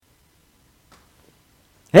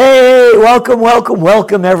Hey,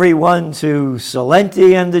 welcome everyone to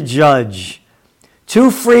Celente and the Judge. Two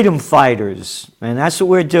freedom fighters, and that's what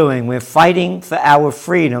we're doing. We're fighting for our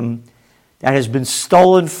freedom that has been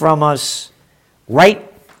stolen from us right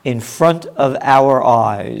in front of our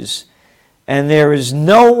eyes. And there is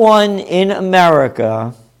no one in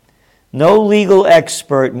America, no legal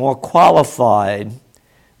expert more qualified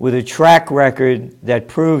with a track record that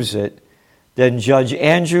proves it than Judge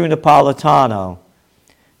Andrew Napolitano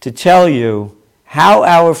to tell you how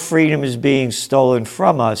our freedom is being stolen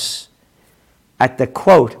from us at the,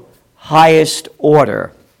 quote, highest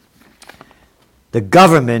order. The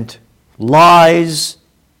government lies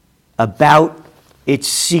about its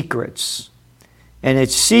secrets, and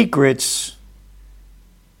its secrets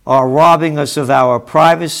are robbing us of our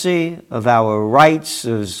privacy, of our rights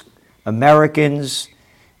as Americans,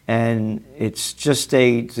 and it's just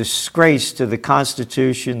a disgrace to the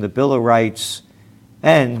Constitution, the Bill of Rights,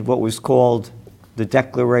 and what was called the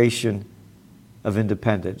Declaration of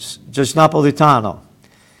Independence. Judge Napolitano,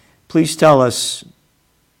 please tell us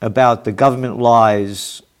about the government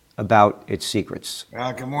lies about its secrets.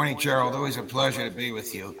 Good morning, Gerald. Always a pleasure to be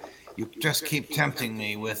with you. You just keep tempting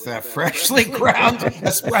me with freshly ground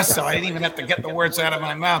espresso. I didn't even have to get the words out of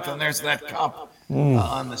my mouth, and there's that cup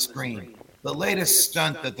on the screen. The latest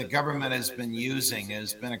stunt that the government has been using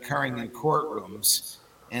has been occurring in courtrooms,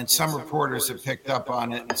 and some reporters have picked up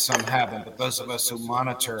on it and some haven't, but those of us who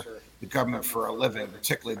monitor the government for a living,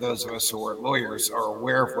 particularly those of us who are lawyers, are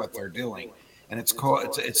aware of what they're doing. And it's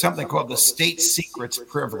something called the state secrets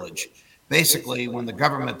privilege. Basically, when the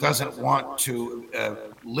government doesn't want to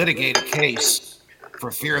litigate a case for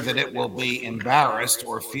fear that it will be embarrassed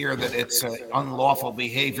or fear that its unlawful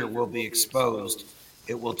behavior will be exposed,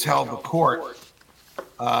 it will tell the court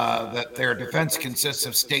that their defense consists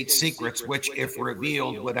of state secrets, which, if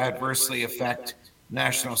revealed, would adversely affect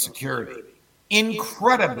national security.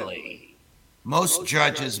 Incredibly, most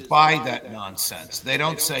judges buy that nonsense. They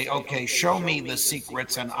don't say, okay, show me the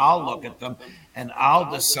secrets and I'll look at them and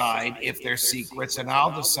I'll decide if they're secrets and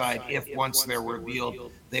I'll decide if, once they're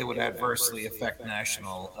revealed, they would adversely affect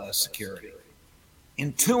national security.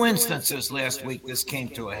 In two instances last week, this came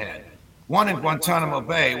to a head. One in Guantanamo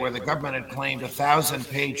Bay, where the government had claimed 1,000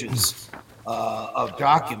 pages of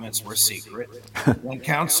documents were secret. When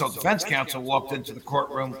defense counsel walked into the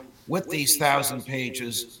courtroom with these 1,000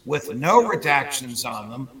 pages, with no redactions on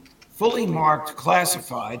them, fully marked,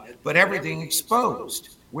 classified, but everything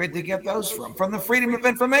exposed. Where'd they get those from? From the Freedom of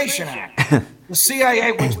Information Act. The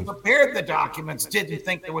CIA, which prepared the documents, didn't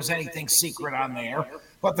think there was anything secret on there,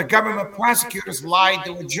 but the government prosecutors lied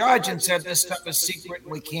to a judge and said this stuff is secret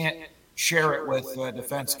and we can't share it with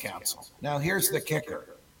defense counsel. Now, here's the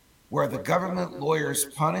kicker. Were the government lawyers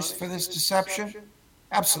punished for this deception?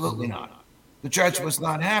 Absolutely not. The judge was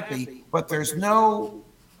not happy, but there's no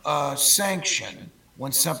sanction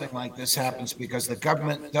when something like this happens because the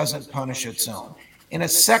government doesn't punish its own. In a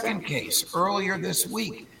second case, earlier this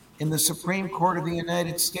week, in the Supreme Court of the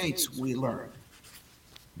United States, we learned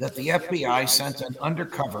that the FBI sent an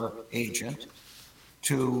undercover agent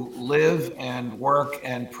to live and work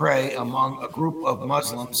and pray among a group of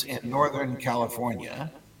Muslims in Northern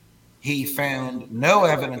California. He found no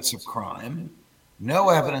evidence of crime, no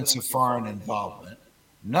evidence of foreign involvement,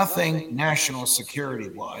 nothing national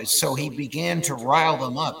security-wise. So he began to rile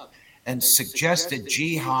them up and suggested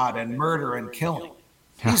jihad and murder and killing.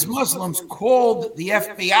 These Muslims called the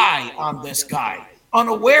FBI on this guy,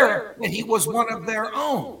 unaware that he was one of their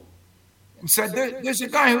own, and said, there's a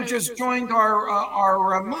guy who just joined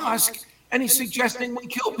our mosque, and he's suggesting we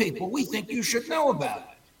kill people. We think you should know about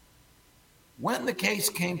it. When the case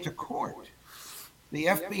came to court, the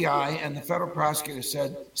FBI and the federal prosecutor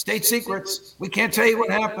said, state secrets, we can't tell you what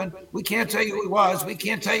happened. We can't tell you who he was. We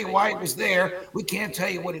can't tell you why he was there. We can't tell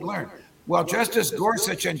you what he learned. Well, Justice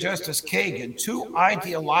Gorsuch and Justice Kagan, two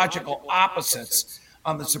ideological opposites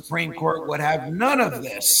on the Supreme Court, would have none of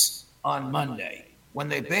this on Monday, when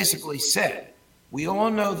they basically said, we all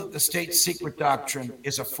know that the state secret doctrine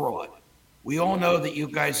is a fraud. We all know that you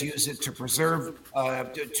guys use it to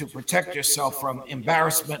to protect yourself from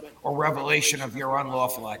embarrassment or revelation of your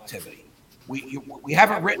unlawful activity. We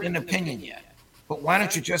haven't written an opinion yet, but why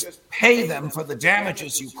don't you just pay them for the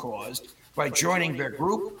damages you caused by joining their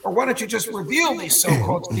group? Or why don't you just reveal these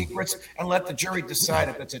so-called secrets and let the jury decide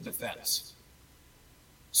if it's a defense?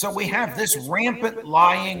 So we have this rampant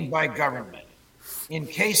lying by government in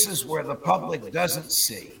cases where the public doesn't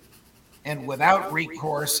see, and without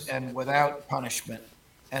recourse and without punishment.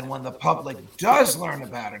 And when the public does learn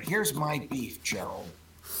about it, here's my beef, Gerald.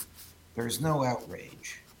 There's no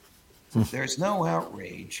outrage. There's no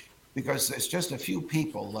outrage because there's just a few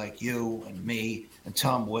people like you and me and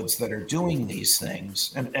Tom Woods that are doing these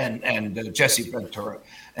things, and Jesse Ventura,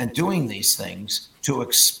 and doing these things to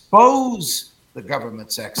expose the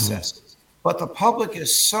government's excesses. But the public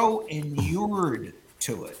is so inured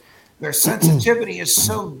to it. Their sensitivity is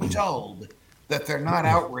so dulled that they're not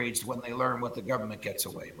outraged when they learn what the government gets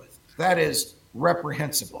away with. That is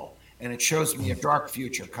reprehensible, and it shows me a dark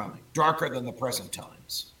future coming, darker than the present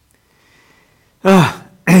times. I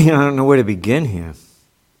don't know where to begin here.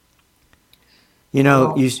 You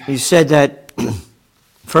know, you said that,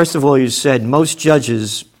 first of all, you said most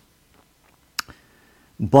judges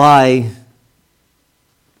buy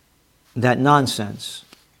that nonsense.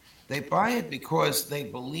 They buy it because they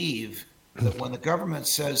believe that when the government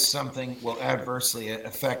says something will adversely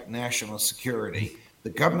affect national security, the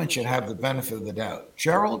government should have the benefit of the doubt.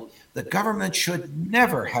 Gerald, the government should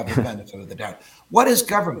never have the benefit of the doubt. What is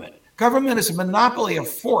government? Government is a monopoly of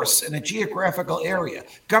force in a geographical area.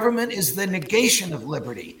 Government is the negation of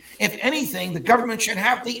liberty. If anything, the government should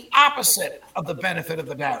have the opposite of the benefit of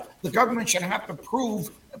the doubt. The government should have to prove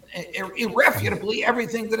irrefutably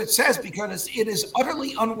everything that it says because it is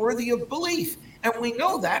utterly unworthy of belief. And we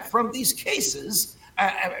know that from these cases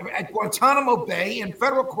at Guantanamo Bay, in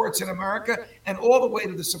federal courts in America, and all the way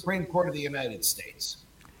to the Supreme Court of the United States.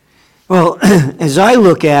 Well, as I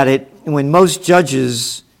look at it, when most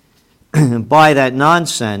judges buy that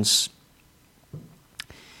nonsense,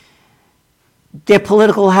 they're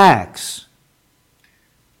political hacks.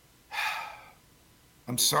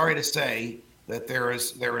 I'm sorry to say that there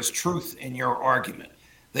is truth in your argument.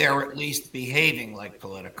 They are at least behaving like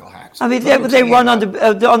political hacks. I mean, they run on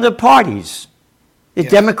the parties, the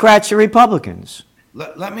Yes. Democrats and Republicans.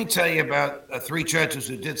 Let me tell you about three judges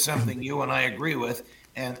who did something you and I agree with,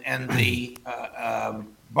 and the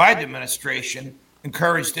Biden administration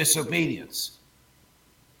encouraged disobedience.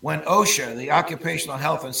 When OSHA, the Occupational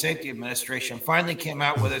Health and Safety Administration, finally came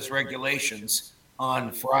out with its regulations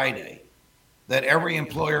on Friday, that every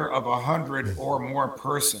employer of 100 or more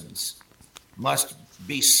persons must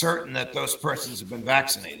be certain that those persons have been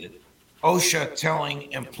vaccinated. OSHA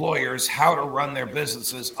telling employers how to run their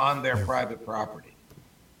businesses on their private property.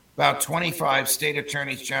 About 25 state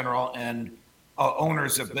attorneys general and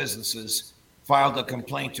owners of businesses filed a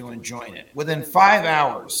complaint to enjoin it. Within 5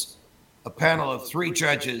 hours, a panel of 3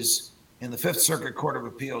 judges in the Fifth Circuit Court of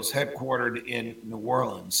Appeals, headquartered in New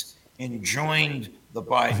Orleans, enjoined the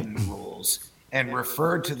Biden rules and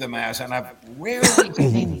referred to them as, and I've rarely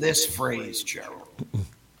seen this phrase, Gerald,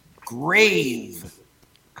 grave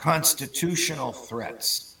constitutional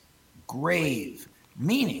threats. Grave,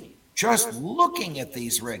 meaning just looking at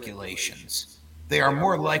these regulations, they are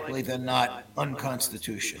more likely than not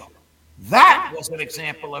unconstitutional. That was an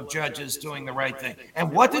example of judges doing the right thing.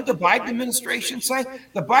 And what did the Biden administration say?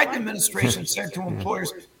 The Biden administration said to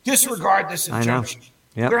employers, disregard this injunction.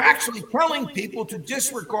 Yep. They're actually telling people to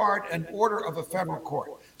disregard an order of a federal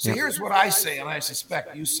court. So here's what I say, and I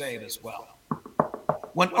suspect you say it as well.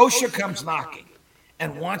 When OSHA comes knocking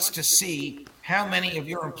and wants to see how many of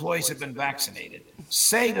your employees have been vaccinated,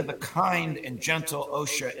 say to the kind and gentle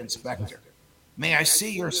OSHA inspector, may I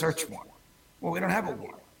see your search warrant? Well, we don't have a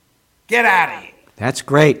warrant. Get out of here. That's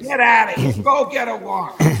great. Get out of here. Go get a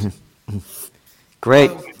warrant.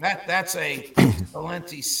 Great. That's a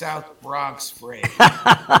Valenti South Bronx phrase.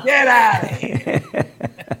 Get out of here.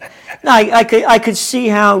 No, I could see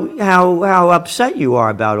how upset you are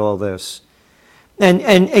about all this.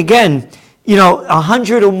 And again,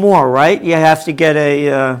 100 or more, right? You have to get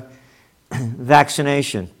a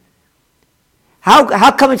vaccination.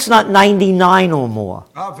 How come it's not 99 or more?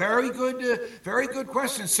 Very good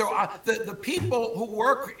question. So the people who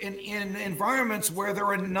work in environments where there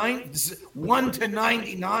are 1 to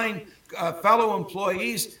 99 fellow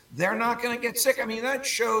employees, they're not going to get sick. I mean, that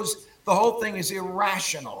shows the whole thing is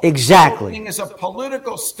irrational. Exactly. The whole thing is a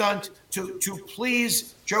political stunt to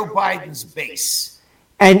please Joe Biden's base.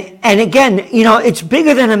 And again, it's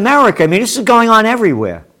bigger than America. I mean, this is going on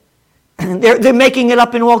everywhere. They're making it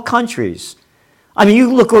up in all countries. I mean,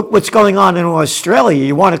 you look at what's going on in Australia.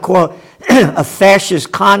 You want to call a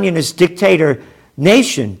fascist, communist dictator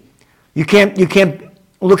nation. You can't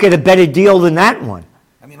look at a better deal than that one.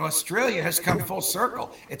 I mean, Australia has come full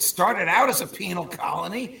circle. It started out as a penal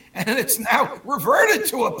colony, and it's now reverted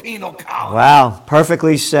to a penal colony. Wow,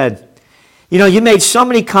 perfectly said. You made so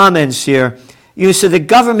many comments here. You said the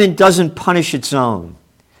government doesn't punish its own.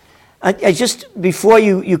 I just, before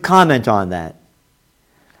you comment on that,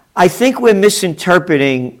 I think we're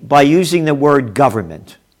misinterpreting by using the word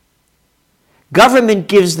government. Government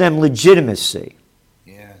gives them legitimacy.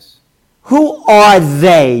 Yes. Who are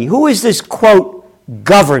they? Who is this, quote,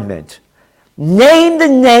 government. Name the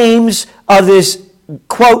names of this,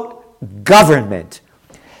 quote, government.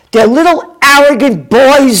 They're little arrogant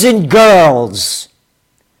boys and girls.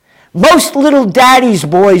 Most little daddy's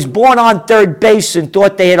boys born on third base and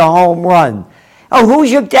thought they had a home run. Oh,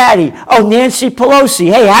 who's your daddy? Oh, Nancy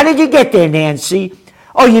Pelosi. Hey, how did you get there, Nancy?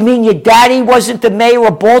 Oh, you mean your daddy wasn't the mayor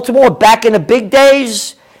of Baltimore back in the big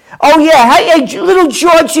days? Oh, yeah, hey, little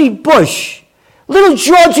Georgie Bush. Little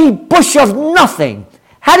Georgie Bush of nothing.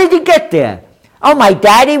 How did you get there? Oh, my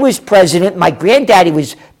daddy was president. My granddaddy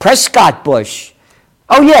was Prescott Bush.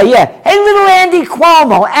 Oh, yeah, yeah. Hey, little Andy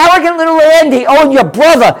Cuomo, arrogant little Andy. Oh, and your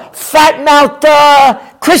brother,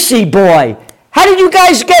 fat-mouthed Chrissy boy. How did you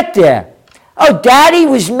guys get there? Oh, Daddy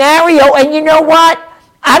was Mario, and you know what?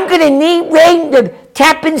 I'm going to name the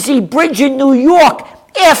Tappan Zee Bridge in New York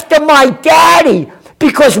after my daddy,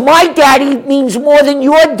 because my daddy means more than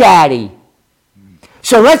your daddy.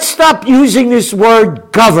 So let's stop using this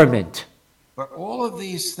word government. But all of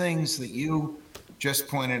these things that you just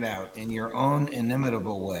pointed out in your own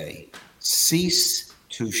inimitable way cease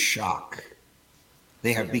to shock.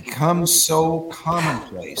 They have become so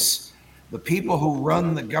commonplace. The people who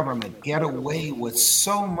run the government get away with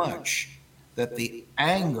so much that the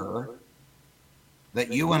anger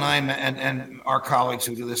that you and I and our colleagues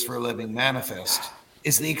who do this for a living manifest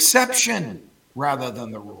is the exception rather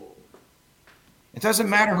than the rule. It doesn't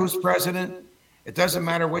matter who's president. It doesn't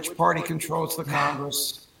matter which party controls the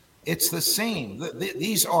Congress. It's the same.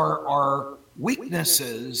 These are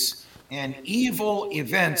weaknesses and evil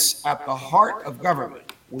events at the heart of government.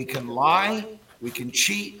 We can lie, we can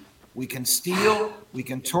cheat, we can steal, we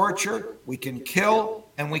can torture, we can kill,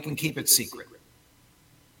 and we can keep it secret.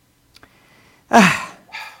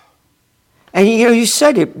 And you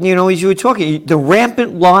said it, as you were talking, the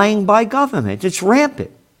rampant lying by government. It's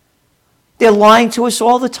rampant. They're lying to us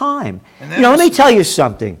all the time. Let me tell you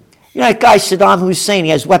something. That guy Saddam Hussein,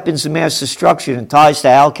 he has weapons of mass destruction and ties to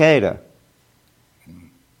Al-Qaeda.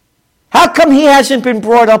 How come he hasn't been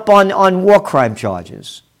brought up on war crime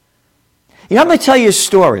charges? I'm going to tell you a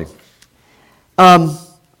story. I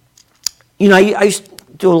used to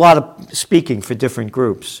do a lot of speaking for different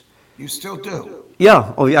groups. You still do?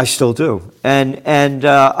 Yeah. Oh, yeah, I still do. And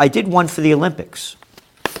I did one for the Olympics.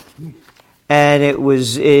 And it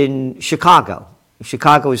was in Chicago.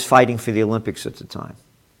 Chicago was fighting for the Olympics at the time.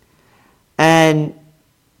 And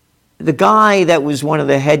the guy that was one of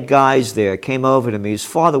the head guys there came over to me. His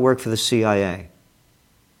father worked for the CIA.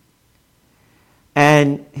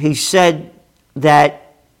 And he said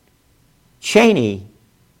that Cheney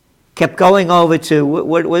kept going over to,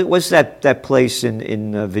 what's that place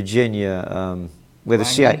in Virginia where the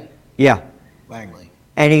CIA? Yeah. Langley.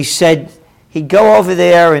 And he said, he'd go over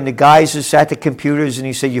there, and the guys just at the computers, and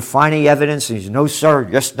he said, "You find any evidence?" And he said, "No, sir.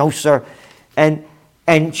 Yes, no, sir." And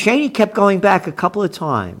Cheney kept going back a couple of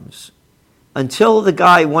times until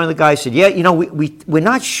one of the guys said, "Yeah, we're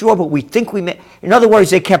not sure, but we think we may." In other words,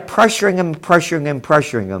 they kept pressuring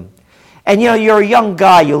him. And you're a young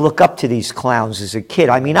guy, you look up to these clowns as a kid.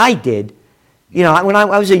 I mean, I did. When I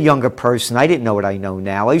was a younger person, I didn't know what I know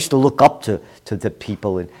now. I used to look up to the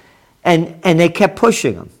people, and they kept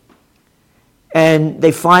pushing him. And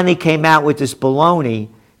they finally came out with this baloney,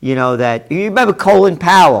 that, you remember Colin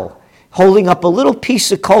Powell holding up a little piece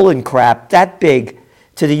of colon crap that big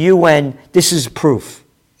to the UN, this is proof.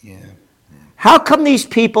 Yeah. How come these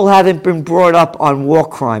people haven't been brought up on war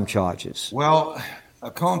crime charges? Well,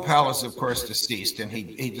 Colin Powell is, of course, deceased, and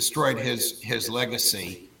he destroyed his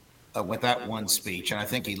legacy with that one speech, and I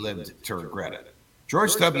think he lived to regret it.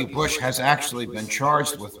 George W. Bush has actually been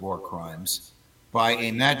charged with war crimes by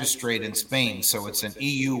a magistrate in Spain, so it's an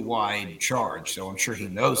EU-wide charge. So I'm sure he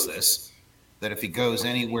knows this, that if he goes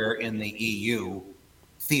anywhere in the EU,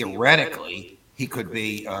 theoretically, he could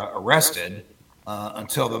be arrested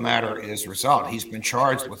until the matter is resolved. He's been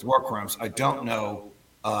charged with war crimes. I don't know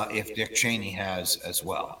if Dick Cheney has as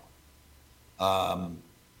well.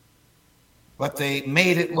 But they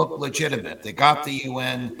made it look legitimate. They got the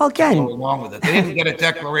UN to go along with it. They didn't get a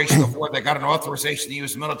declaration before. They got an authorization to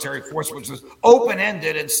use military force, which was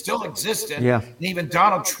open-ended and still existed. Yeah. And even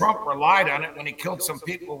Donald Trump relied on it when he killed some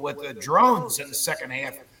people with drones in the second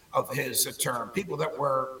half of his term. People that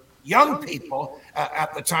were young people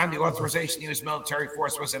at the time the authorization to use military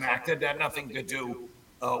force was enacted. That had nothing to do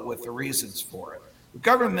with the reasons for it. The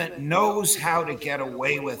government knows how to get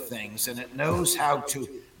away with things, and it knows how to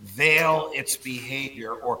veil its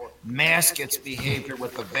behavior or mask its behavior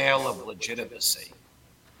with the veil of legitimacy.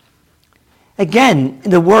 Again,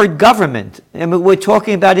 the word government, we're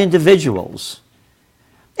talking about individuals.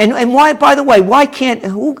 And why, by the way,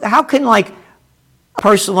 how can a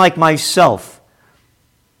person like myself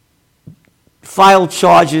file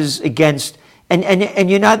charges against, and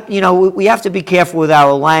you're not, we have to be careful with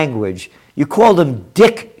our language. You called him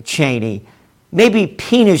Dick Cheney. Maybe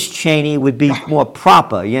Penis Cheney would be more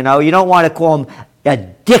proper, You don't want to call him a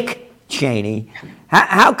Dick Cheney.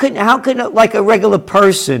 How can like a regular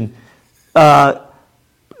person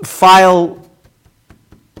file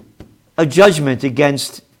a judgment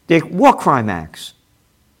against their war crime acts?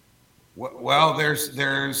 Well,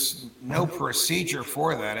 there's no procedure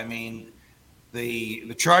for that. I mean,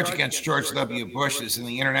 the charge against George W. Bush is in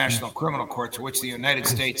the International Criminal Court, to which the United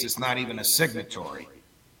States is not even a signatory.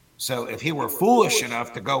 So if he were foolish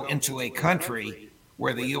enough to go into a country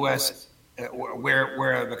where the U.S.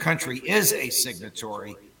 where the country is a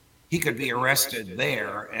signatory, he could be arrested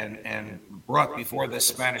there and brought before the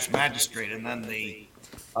Spanish magistrate, and then the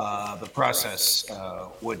process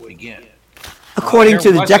would begin. According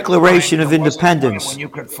to the Declaration of Independence, when you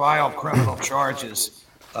could file criminal charges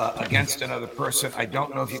against another person, I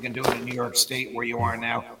don't know if you can do it in New York State where you are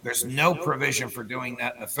now. There's no provision for doing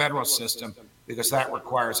that in the federal system, because that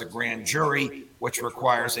requires a grand jury, which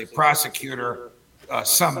requires a prosecutor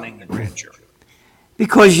summoning the grand jury.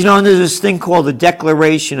 Because, there's this thing called the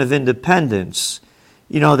Declaration of Independence.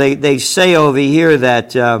 They say over here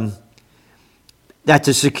that that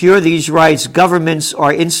to secure these rights, governments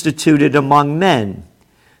are instituted among men,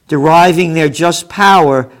 deriving their just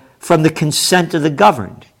power from the consent of the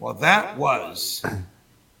governed. Well, that was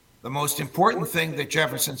the most important thing that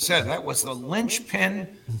Jefferson said. That was the linchpin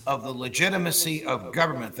of the legitimacy of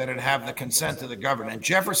government, that it have the consent of the governed. And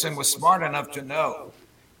Jefferson was smart enough to know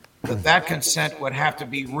that consent would have to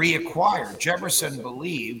be reacquired. Jefferson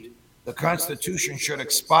believed the Constitution should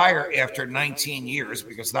expire after 19 years,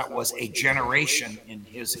 because that was a generation in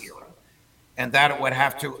his era, and that it would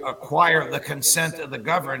have to acquire the consent of the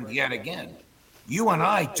governed yet again. You and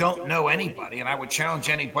I don't know anybody, and I would challenge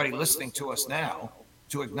anybody listening to us now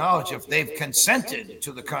to acknowledge if they've consented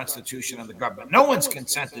to the Constitution and the government. No one's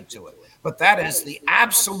consented to it, but that is the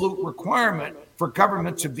absolute requirement for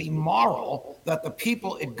government to be moral, that the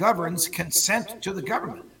people it governs consent to the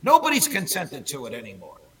government. Nobody's consented to it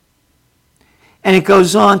anymore. And it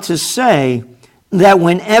goes on to say that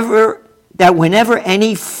whenever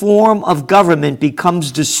any form of government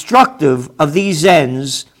becomes destructive of these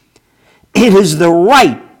ends, it is the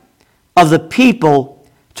right of the people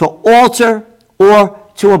to alter or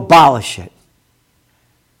to abolish it.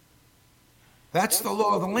 That's the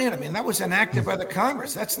law of the land. I mean, that was enacted by the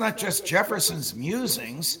Congress. That's not just Jefferson's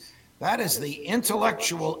musings. That is the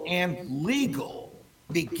intellectual and legal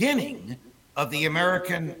beginning of the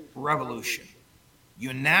American Revolution,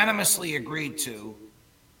 unanimously agreed to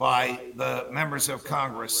by the members of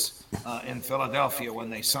Congress in Philadelphia when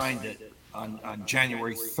they signed it on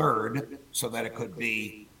January 3rd, so that it could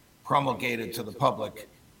be promulgated to the public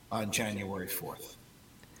on January 4th.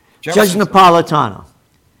 Judge Napolitano,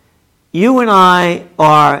 you and I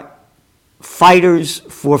are fighters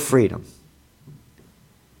for freedom.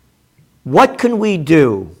 What can we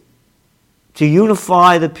do to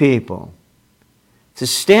unify the people, to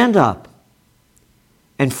stand up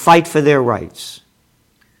and fight for their rights?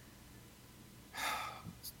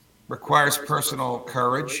 Requires personal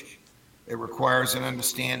courage. It requires an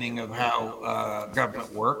understanding of how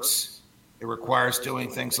government works. It requires doing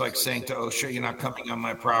things like saying to OSHA, you're not coming on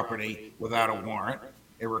my property without a warrant.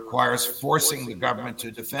 It requires forcing the government to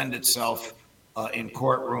defend itself in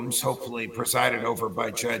courtrooms, hopefully presided over by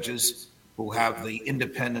judges who have the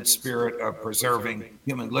independent spirit of preserving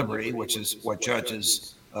human liberty, which is what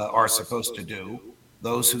judges are supposed to do.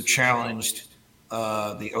 Those who challenged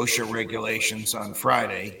the OSHA regulations on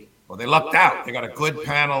Friday, well, they lucked out. They got a good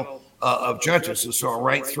panel of judges who saw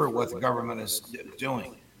right through what the government is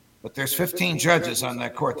doing. But there's 15 judges on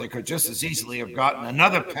that court. They could just as easily have gotten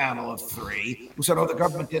another panel of 3 who said, oh, the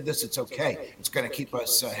government did this. It's okay. It's going to keep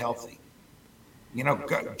us healthy.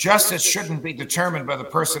 Justice shouldn't be determined by the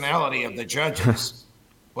personality of the judges,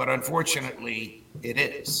 but unfortunately it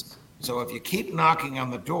is. So if you keep knocking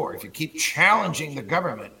on the door, if you keep challenging the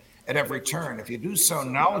government at every turn, if you do so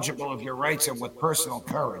knowledgeable of your rights and with personal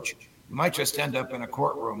courage, you might just end up in a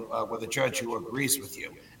courtroom with a judge who agrees with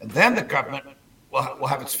you. And then the government will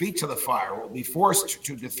have its feet to the fire, will be forced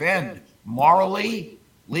to defend morally,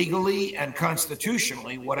 legally, and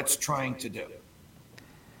constitutionally what it's trying to do.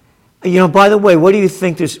 By the way, what do you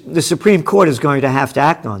think the Supreme Court is going to have to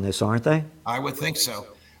act on this, aren't they? I would think so.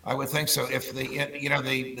 If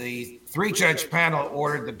the 3-judge panel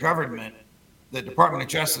ordered the government, the Department of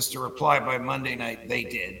Justice, to reply by Monday night, they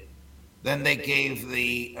did. Then they gave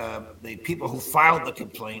the people who filed the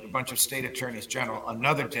complaint, a bunch of state attorneys general,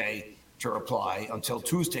 another day to reply until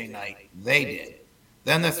Tuesday night. They did.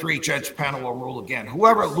 Then the three-judge panel will rule again.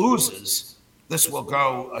 Whoever loses, this will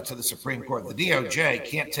go to the Supreme Court. The DOJ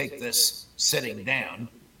can't take this sitting down,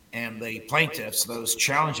 and the plaintiffs, those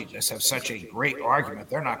challenging this, have such a great argument.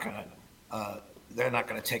 They're not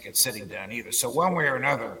going to take it sitting down either. So one way or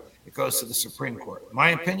another, it goes to the Supreme Court. In my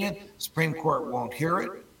opinion, Supreme Court won't hear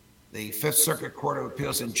it. The Fifth Circuit Court of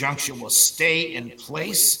Appeals injunction will stay in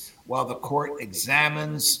place while the court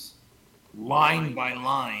examines line by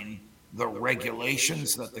line the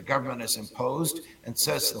regulations that the government has imposed and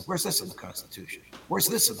says, where's this in the Constitution? Where's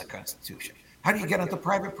this in the Constitution? How do you get into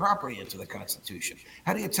private property into the Constitution?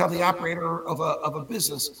 How do you tell the operator of a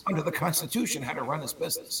business under the Constitution how to run his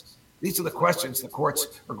business? These are the questions the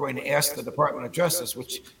courts are going to ask the Department of Justice,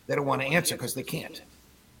 which they don't want to answer because they can't.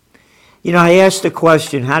 You know, I asked the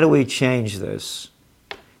question, how do we change this?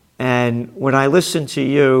 And when I listen to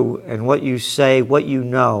you and what you say, what you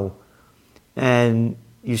know, and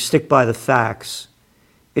you stick by the facts,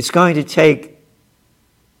 it's going to take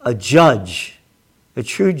a judge, a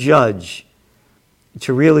true judge,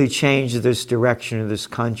 to really change this direction of this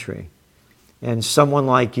country. And someone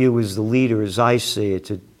like you is the leader, as I see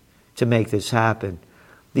it, to make this happen.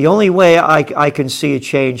 The only way I can see a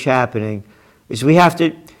change happening is we have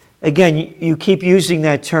to, again, you keep using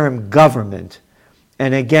that term government.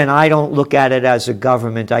 And again, I don't look at it as a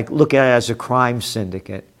government. I look at it as a crime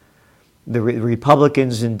syndicate. The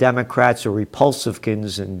Republicans and Democrats are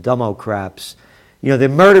repulsivekins and democrats. You know, they're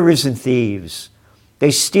murderers and thieves.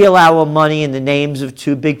 They steal our money in the names of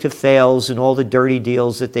too big to fails and all the dirty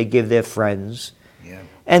deals that they give their friends. Yeah.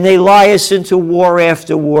 And they lie us into war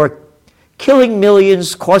after war, killing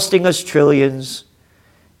millions, costing us trillions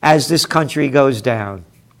as this country goes down.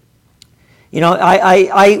 You know,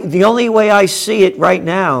 the only way I see it right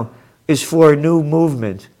now is for a new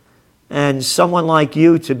movement and someone like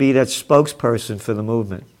you to be that spokesperson for the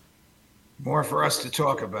movement. More for us to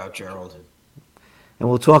talk about, Gerald. And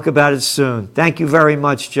we'll talk about it soon. Thank you very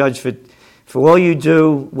much, Judge, for all you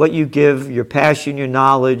do, what you give, your passion, your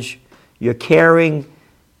knowledge, your caring,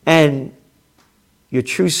 and your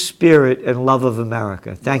true spirit and love of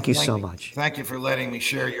America. Thank you so much. Thank you for letting me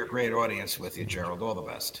share your great audience with you, Gerald. All the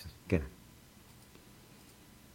best.